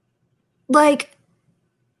 Like,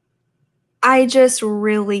 I just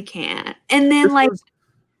really can't. And then,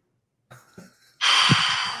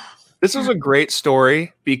 this is a great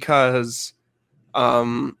story because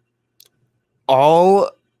I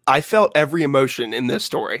felt every emotion in this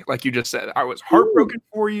story. Like you just said, I was heartbroken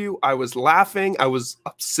for you. I was laughing. I was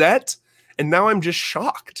upset. And now I'm just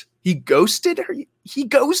shocked. He ghosted her. He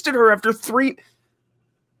ghosted her after 3.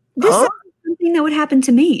 This is something that would happen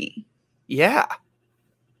to me. Yeah.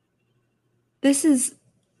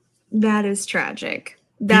 That is tragic.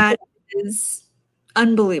 That is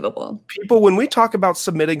unbelievable. People, when we talk about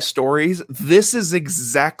submitting stories, this is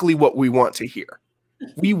exactly what we want to hear.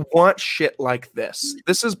 We want shit like this.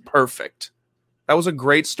 This is perfect. That was a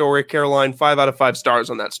great story, Caroline. 5 out of 5 stars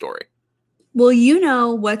on that story. Well, you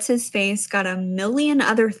know, what's his face got a million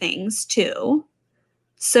other things too.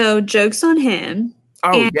 So joke's on him.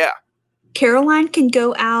 Oh, yeah. Caroline can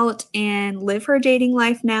go out and live her dating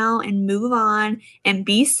life now and move on and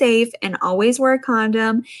be safe and always wear a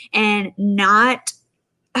condom and not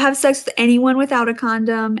have sex with anyone without a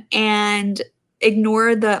condom and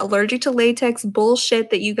ignore the allergic to latex bullshit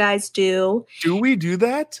that you guys do. Do we do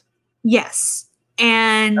that? Yes.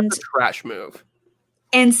 And that's a trash move.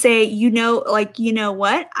 And say, you know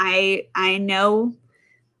what? I know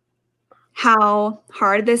how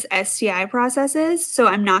hard this STI process is, so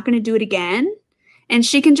I'm not going to do it again. And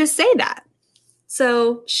she can just say that.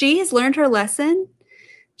 So she has learned her lesson.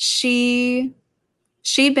 She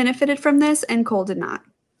benefited from this, and Cole did not.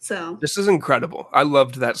 So this is incredible. I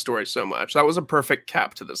loved that story so much. That was a perfect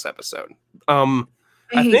cap to this episode. I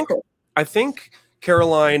think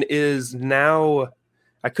Caroline is now,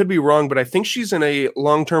 I could be wrong, but I think she's in a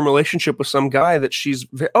long-term relationship with some guy that she's...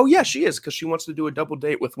 Oh, yeah, she is, because she wants to do a double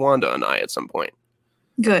date with Wanda and I at some point.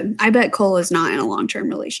 Good. I bet Cole is not in a long-term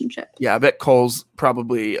relationship. Yeah, I bet Cole's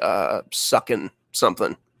probably sucking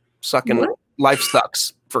something. What? Life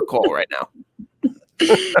sucks for Cole right now.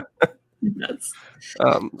 Yes.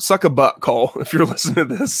 Suck a butt, Cole. If you're listening to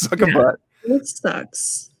this, suck a butt. It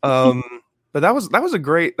sucks. But that was a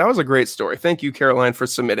great story. Thank you, Caroline, for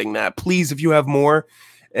submitting that. Please, if you have more,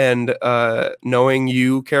 and knowing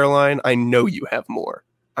you, Caroline, I know you have more.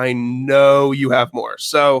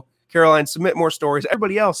 So, Caroline, submit more stories.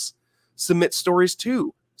 Everybody else, submit stories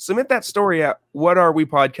too. Submit that story at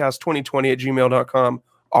whatarewepodcast2020@gmail.com.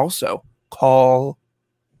 Also, call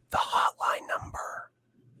the hotline number.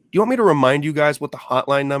 Do you want me to remind you guys what the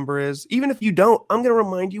hotline number is? Even if you don't, I'm going to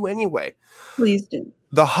remind you anyway. Please do.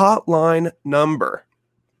 The hotline number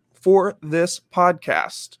for this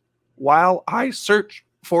podcast, while I search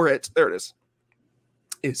for it, there it is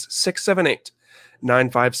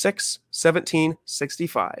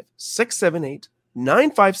 678-956-1765.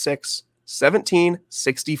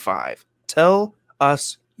 678-956-1765. Tell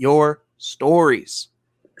us your stories.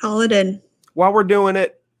 Call it in. While we're doing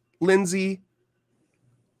it, Lindsay,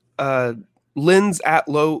 Lynn's and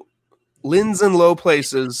Low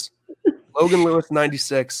Places, Logan Lewis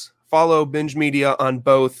 96. Follow Binge Media on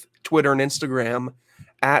both Twitter and Instagram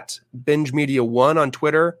at Binge Media 1 on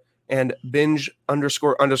Twitter and Binge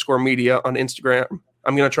 __ media on Instagram.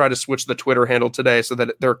 I'm gonna try to switch the Twitter handle today so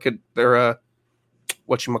that they're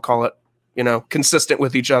whatchamacallit, consistent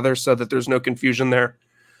with each other so that there's no confusion there.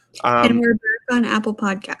 And we're back on Apple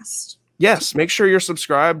Podcasts. Yes, make sure you're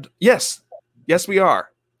subscribed. Yes, we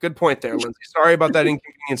are. Good point there, Lindsay. Sorry about that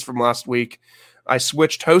inconvenience from last week. I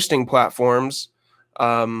switched hosting platforms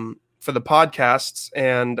for the podcasts,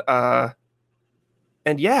 and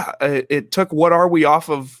yeah, it took What Are We off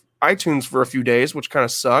of iTunes for a few days, which kind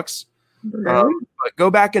of sucks. But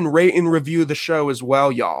go back and rate and review the show as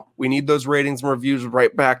well, y'all. We need those ratings and reviews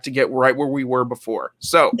right back to get right where we were before.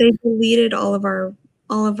 So they deleted all of our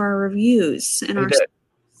reviews and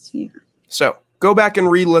yeah. So go back and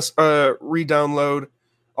re-download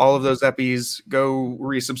all of those epis. Go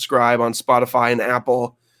resubscribe on Spotify and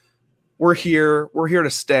Apple. We're here to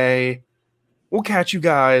stay. We'll catch you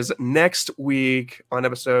guys next week on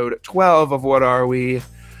episode 12 of What Are We?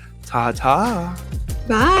 Ta-ta.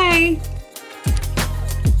 Bye.